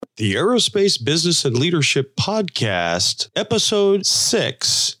The Aerospace Business and Leadership Podcast, Episode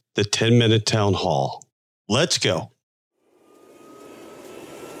 6, the 10-Minute Town Hall. Let's go.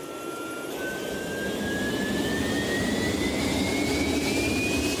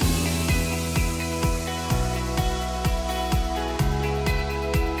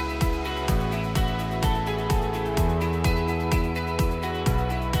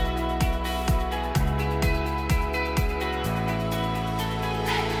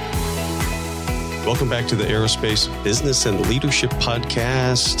 Welcome back to the Aerospace Business and Leadership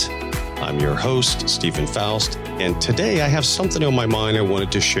Podcast. I'm your host, Stephen Faust, and today I have something on my mind I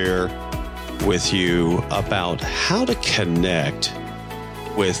wanted to share with you about how to connect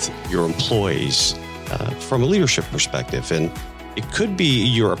with your employees from a leadership perspective. And it could be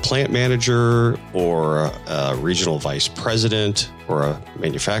you're a plant manager or a regional vice president or a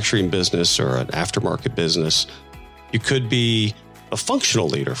manufacturing business or an aftermarket business. You could be a functional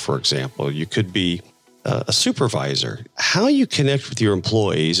leader, for example. You could be a supervisor. How you connect with your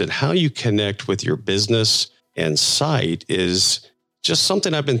employees and how you connect with your business and site is just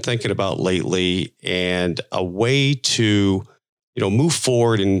something I've been thinking about lately, and a way to, move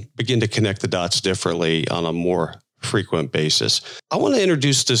forward and begin to connect the dots differently on a more frequent basis. I want to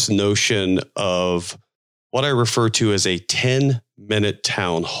introduce this notion of what I refer to as a 10-minute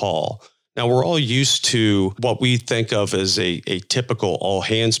town hall. Now, we're all used to what we think of as a typical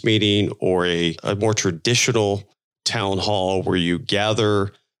all-hands meeting or a more traditional town hall where you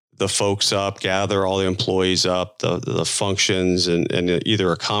gather the folks up, gather all the employees up, the functions in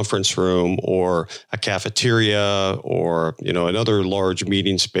either a conference room or a cafeteria or, another large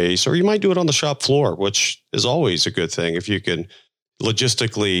meeting space, or you might do it on the shop floor, which is always a good thing if you can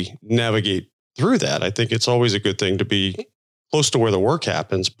logistically navigate through that. I think it's always a good thing to be close to where the work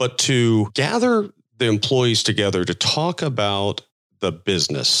happens, but to gather the employees together to talk about the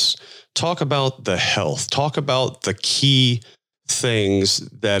business, talk about the health, talk about the key things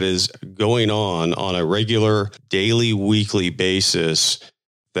that is going on a regular daily, weekly basis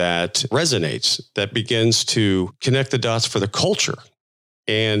that resonates, that begins to connect the dots for the culture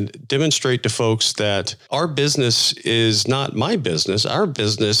and demonstrate to folks that our business is not my business. Our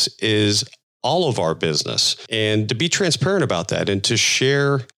business is all of our business, and to be transparent about that and to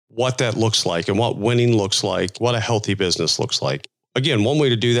share what that looks like and what winning looks like, what a healthy business looks like. Again, one way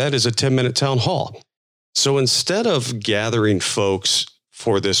to do that is a 10-minute town hall. So instead of gathering folks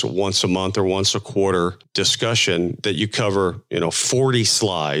for this once a month or once a quarter discussion that you cover, 40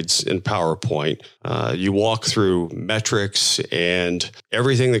 slides in PowerPoint, you walk through metrics and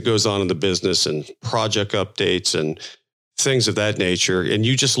everything that goes on in the business and project updates and things of that nature. And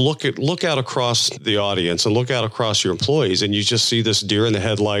you just look out across the audience and look out across your employees, and you just see this deer in the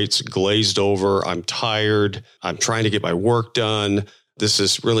headlights, glazed over. I'm tired. I'm trying to get my work done. This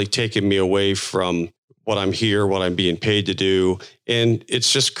is really taking me away from what I'm here, what I'm being paid to do. And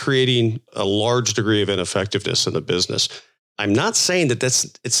it's just creating a large degree of ineffectiveness in the business. I'm not saying that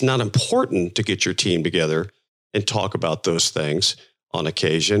it's not important to get your team together and talk about those things on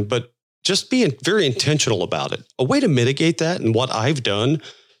occasion, but just being very intentional about it. A way to mitigate that, and what I've done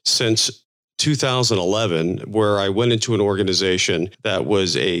since 2011, where I went into an organization that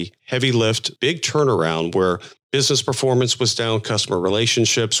was a heavy lift, big turnaround, where business performance was down, customer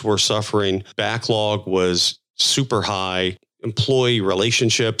relationships were suffering, backlog was super high, employee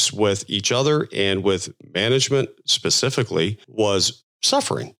relationships with each other and with management specifically was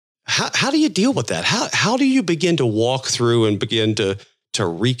suffering. How do you deal with that? How do you begin to walk through and begin to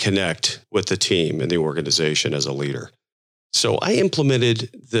reconnect with the team and the organization as a leader? So I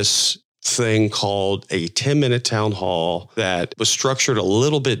implemented this thing called a 10-minute town hall that was structured a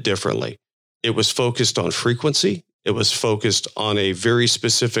little bit differently. It was focused on frequency. It was focused on a very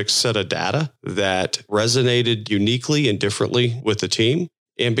specific set of data that resonated uniquely and differently with the team,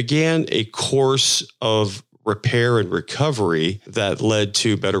 and began a course of repair and recovery that led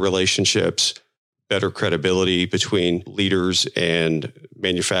to better relationships, better credibility between leaders and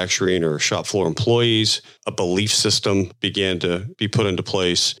manufacturing or shop floor employees. A belief system began to be put into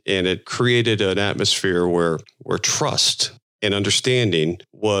place, and it created an atmosphere where trust and understanding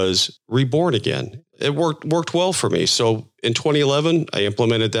was reborn again. It worked well for me. So in 2011, I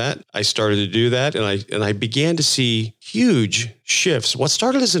implemented that. I started to do that, and I began to see huge shifts. What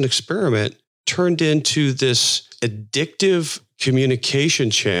started as an experiment turned into this addictive communication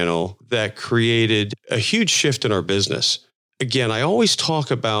channel that created a huge shift in our business. Again, I always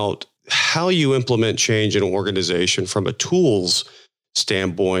talk about how you implement change in an organization from a tools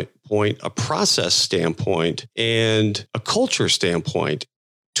standpoint, a process standpoint, and a culture standpoint.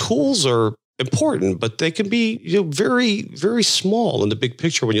 Tools are important, but they can be very, very small in the big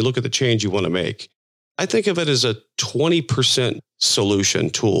picture when you look at the change you want to make. I think of it as a 20% solution,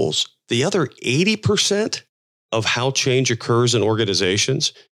 tools. The other 80% of how change occurs in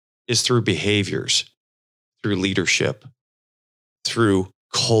organizations is through behaviors, through leadership, through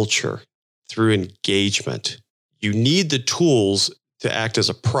culture, through engagement. You need the tools to act as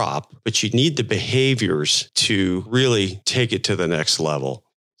a prop, but you need the behaviors to really take it to the next level.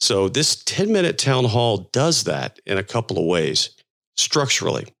 So this 10-minute town hall does that in a couple of ways.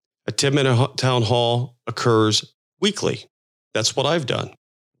 Structurally, a 10-minute town hall occurs weekly. That's what I've done.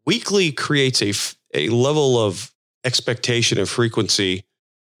 Weekly creates a level of expectation and frequency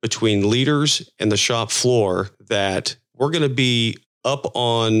between leaders and the shop floor that we're going to be up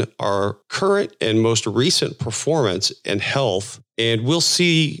on our current and most recent performance and health, and we'll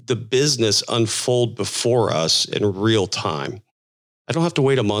see the business unfold before us in real time. I don't have to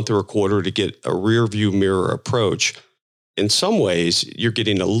wait a month or a quarter to get a rear view mirror approach. In some ways, you're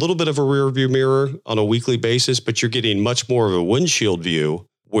getting a little bit of a rear view mirror on a weekly basis, but you're getting much more of a windshield view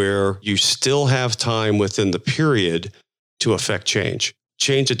where you still have time within the period to affect change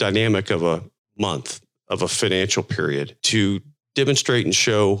the dynamic of a month, of a financial period, to demonstrate and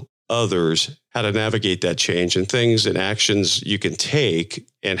show others how to navigate that change and things and actions you can take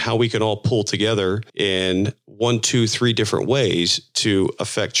and how we can all pull together in 1, 2, 3 different ways to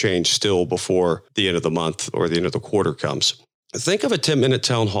affect change still before the end of the month or the end of the quarter comes. Think of a 10-minute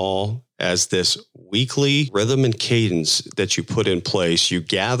town hall as this weekly rhythm and cadence that you put in place. You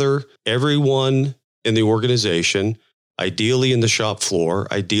gather everyone in the organization, ideally in the shop floor,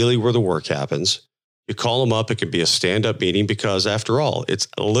 ideally where the work happens. You call them up. It can be a stand-up meeting because, after all, it's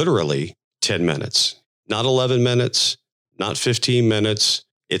literally 10 minutes, not 11 minutes, not 15 minutes.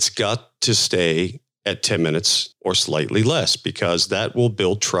 It's got to stay at 10 minutes or slightly less because that will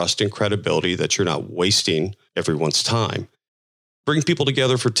build trust and credibility that you're not wasting everyone's time. Bring people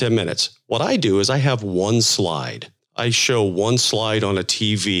together for 10 minutes. What I do is I have one slide. I show one slide on a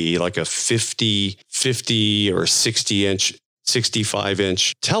TV, like a 50 or 60-inch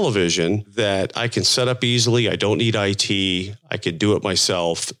 65-inch television that I can set up easily. I don't need IT. I could do it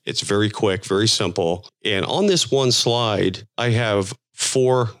myself. It's very quick, very simple. And on this one slide, I have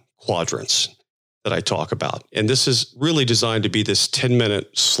 4 quadrants that I talk about. And this is really designed to be this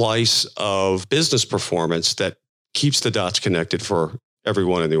 10-minute slice of business performance that keeps the dots connected for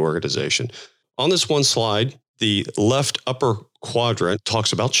everyone in the organization. On this one slide, the left upper quadrant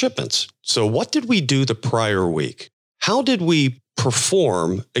talks about shipments. So what did we do the prior week? How did we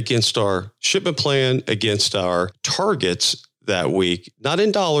perform against our shipment plan, against our targets that week, not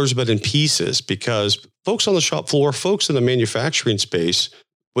in dollars, but in pieces? Because folks on the shop floor, folks in the manufacturing space,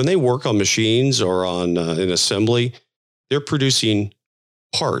 when they work on machines or on an assembly, they're producing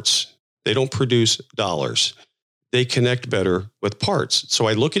parts. They don't produce dollars. They connect better with parts. So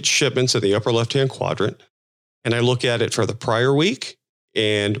I look at shipments in the upper left-hand quadrant, and I look at it for the prior week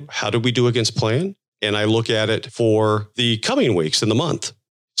and how did we do against plan? And I look at it for the coming weeks in the month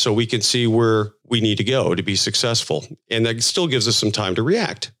so we can see where we need to go to be successful. And that still gives us some time to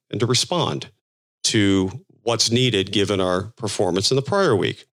react and to respond to what's needed given our performance in the prior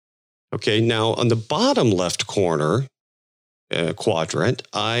week. Okay, now on the bottom left corner quadrant,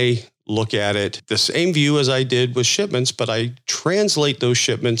 I look at it the same view as I did with shipments, but I translate those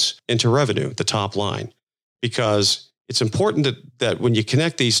shipments into revenue, the top line, because it's important that when you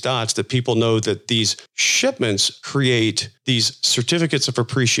connect these dots, that people know that these shipments create these certificates of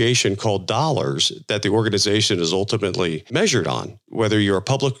appreciation called dollars that the organization is ultimately measured on, whether you're a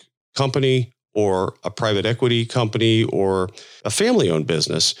public company or a private equity company or a family-owned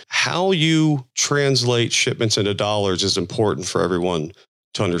business. How you translate shipments into dollars is important for everyone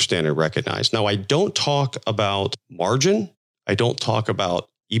to understand and recognize. Now, I don't talk about margin. I don't talk about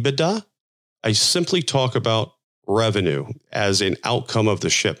EBITDA. I simply talk about revenue as an outcome of the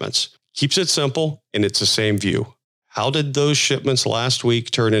shipments. Keeps it simple, and it's the same view. How did those shipments last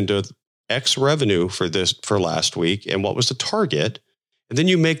week turn into X revenue for last week, and what was the target? And then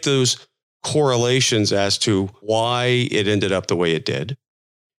you make those correlations as to why it ended up the way it did.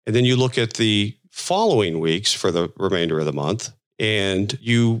 And then you look at the following weeks for the remainder of the month, and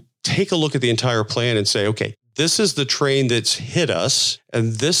you take a look at the entire plan and say, okay, this is the train that's hit us,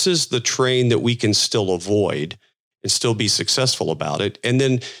 and this is the train that we can still avoid and still be successful about it. And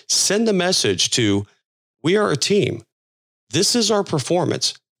then send the message to, we are a team. This is our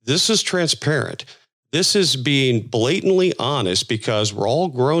performance. This is transparent. This is being blatantly honest because we're all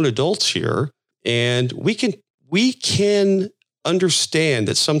grown adults here. And we can understand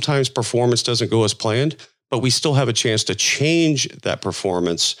that sometimes performance doesn't go as planned, but we still have a chance to change that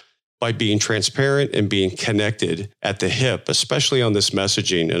performance by being transparent and being connected at the hip, especially on this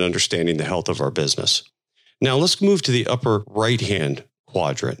messaging and understanding the health of our business. Now let's move to the upper right-hand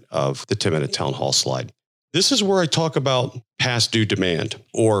quadrant of the 10-minute town hall slide. This is where I talk about past due demand,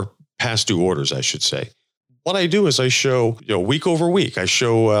 or past due orders, I should say. What I do is I show, week over week, I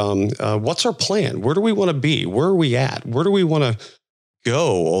show what's our plan? Where do we want to be? Where are we at? Where do we want to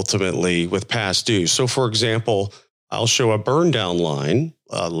go ultimately with past dues? So for example, I'll show a burn down line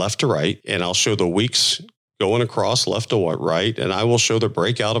left to right, and I'll show the weeks going across left to right, and I will show the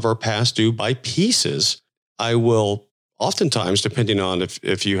breakout of our past due by pieces. I will oftentimes, depending on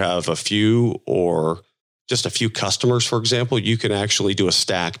if you have a few or just a few customers, for example, you can actually do a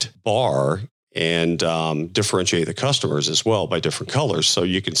stacked bar and differentiate the customers as well by different colors. So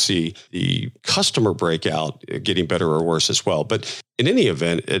you can see the customer breakout getting better or worse as well. But in any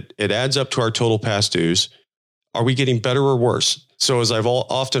event, it adds up to our total past dues. Are we getting better or worse? So as I've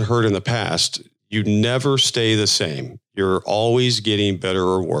often heard in the past, you never stay the same. You're always getting better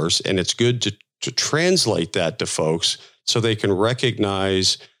or worse. And it's good to translate that to folks so they can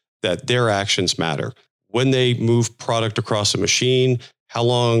recognize that their actions matter. When they move product across a machine, how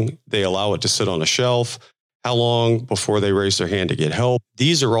long they allow it to sit on a shelf, how long before they raise their hand to get help.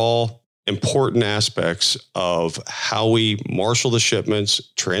 These are all important aspects of how we marshal the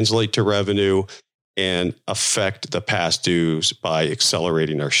shipments, translate to revenue, and affect the past dues by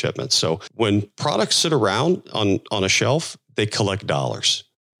accelerating our shipments. So when products sit around on a shelf, they collect dollars.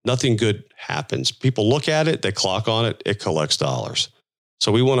 Nothing good happens. People look at it, they clock on it, it collects dollars.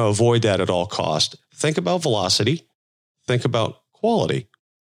 So we want to avoid that at all costs. Think about velocity. Think about quality.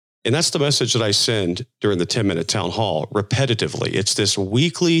 And that's the message that I send during the 10-minute town hall repetitively. It's this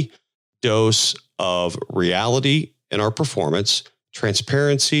weekly dose of reality in our performance,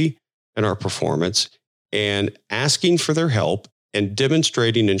 transparency in our performance, and asking for their help and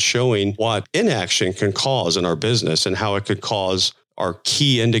demonstrating and showing what inaction can cause in our business and how it could cause our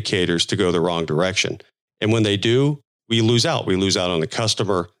key indicators to go the wrong direction. And when they do, we lose out. We lose out on the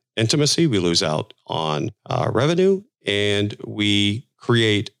customer intimacy. We lose out on revenue, and we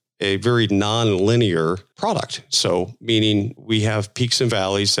create a very non-linear product. So meaning we have peaks and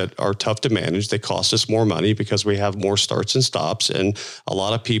valleys that are tough to manage. They cost us more money because we have more starts and stops, and a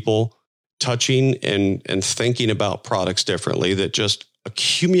lot of people touching and thinking about products differently that just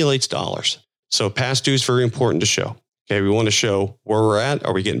accumulates dollars. So past due is very important to show. Okay, we want to show where we're at.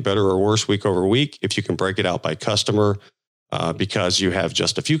 Are we getting better or worse week over week? If you can break it out by customer, because you have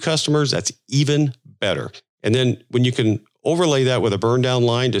just a few customers, that's even better. And then when you can overlay that with a burn down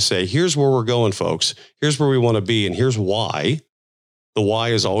line to say, here's where we're going, folks. Here's where we want to be. And here's why. The why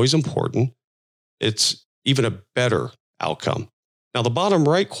is always important. It's even a better outcome. Now, the bottom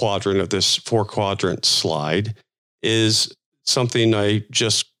right quadrant of this 4-quadrant slide is something I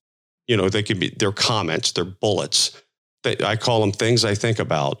just, they're comments, they're bullets. I call them things I think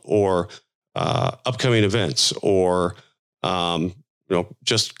about, or upcoming events, or,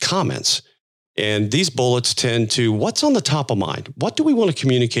 just comments. And these bullets tend to, what's on the top of mind? What do we want to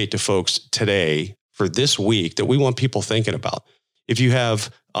communicate to folks today for this week that we want people thinking about? If you have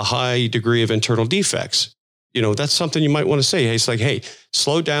a high degree of internal defects, that's something you might want to say. Hey, it's like, hey,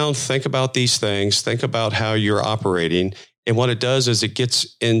 slow down, think about these things, think about how you're operating. And what it does is it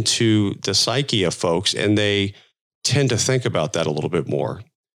gets into the psyche of folks, and they tend to think about that a little bit more,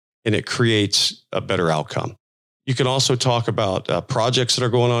 and it creates a better outcome. You can also talk about projects that are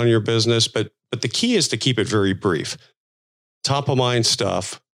going on in your business, but the key is to keep it very brief. Top of mind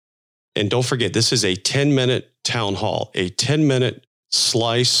stuff. And don't forget, this is a 10-minute town hall, a 10-minute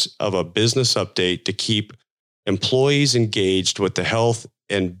slice of a business update to keep employees engaged with the health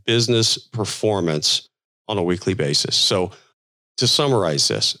and business performance on a weekly basis. So to summarize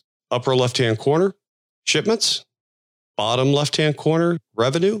this, upper left-hand corner, shipments, bottom left-hand corner,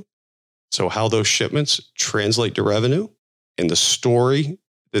 revenue. So how those shipments translate to revenue and the story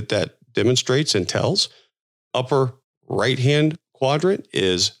that demonstrates and tells. Upper right-hand quadrant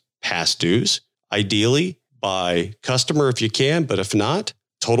is past dues, ideally by customer if you can, but if not,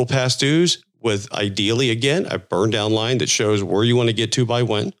 total past dues with ideally, again, a burn down line that shows where you want to get to by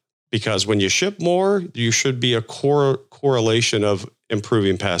when. Because when you ship more, you should be a correlation of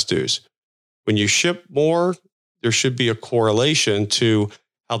improving past dues. When you ship more, there should be a correlation to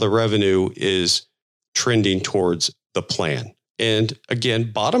how the revenue is trending towards the plan. And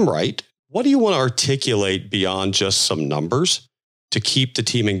again, bottom right, what do you want to articulate beyond just some numbers to keep the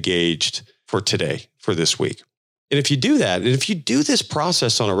team engaged for today, for this week? And if you do that, and if you do this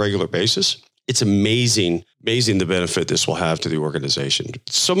process on a regular basis, it's amazing the benefit this will have to the organization.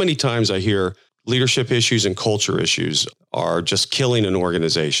 So many times I hear leadership issues and culture issues are just killing an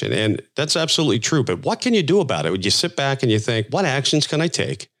organization. And that's absolutely true. But what can you do about it? When you sit back and you think, what actions can I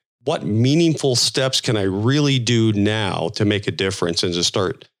take? What meaningful steps can I really do now to make a difference and to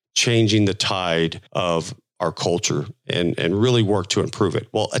start changing the tide of our culture and really work to improve it?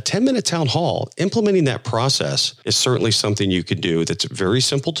 Well, a 10-minute town hall, implementing that process is certainly something you could do that's very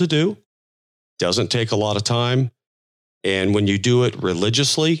simple to do, doesn't take a lot of time. And when you do it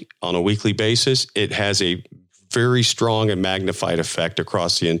religiously on a weekly basis, it has a very strong and magnified effect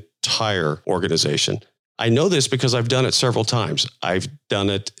across the entire organization. I know this because I've done it several times. I've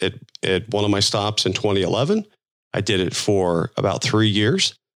done it at one of my stops in 2011. I did it for about 3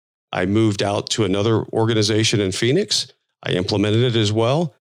 years. I moved out to another organization in Phoenix. I implemented it as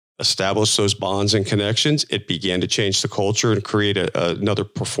well, established those bonds and connections. It began to change the culture and create another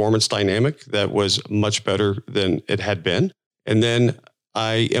performance dynamic that was much better than it had been. And then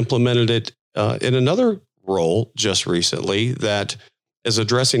I implemented it in another role just recently that is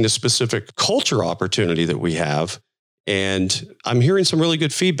addressing the specific culture opportunity that we have. And I'm hearing some really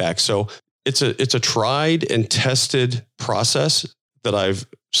good feedback. So it's a tried and tested process that I've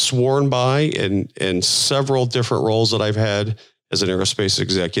sworn by in several different roles that I've had as an aerospace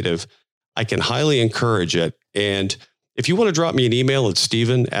executive. I can highly encourage it. And if you want to drop me an email at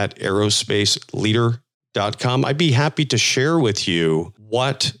steven@aerospaceleader.com, I'd be happy to share with you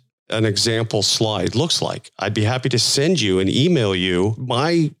what an example slide looks like. I'd be happy to send you and email you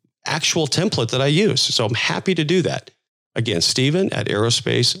my actual template that I use. So I'm happy to do that. Again,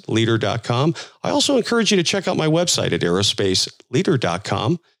 Steven@aerospaceleader.com. I also encourage you to check out my website at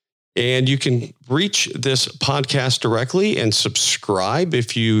aerospaceleader.com. And you can reach this podcast directly and subscribe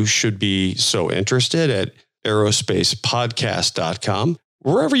if you should be so interested at aerospacepodcast.com.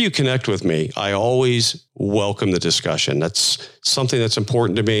 Wherever you connect with me, I always welcome the discussion. That's something that's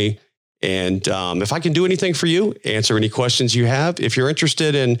important to me. And if I can do anything for you, answer any questions you have. If you're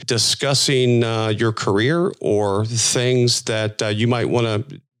interested in discussing your career or things that you might want to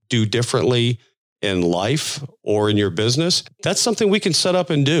do differently in life or in your business, that's something we can set up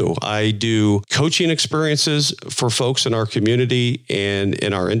and do. I do coaching experiences for folks in our community and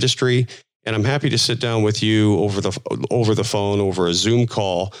in our industry. And I'm happy to sit down with you over the phone, over a Zoom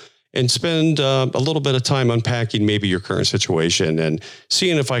call, and spend a little bit of time unpacking maybe your current situation and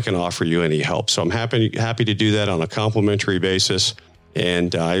seeing if I can offer you any help. So I'm happy to do that on a complimentary basis.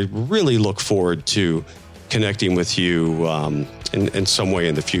 And I really look forward to connecting with you in some way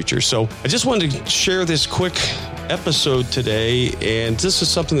in the future. So I just wanted to share this quick episode today. And this is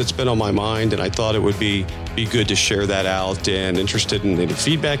something that's been on my mind, and I thought it would be good to share that out, and interested in any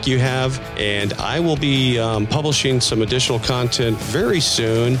feedback you have. And I will be publishing some additional content very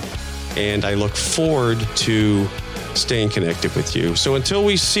soon, and I look forward to staying connected with you. So until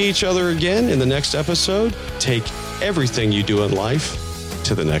we see each other again in the next episode, take everything you do in life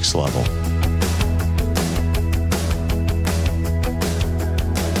to the next level.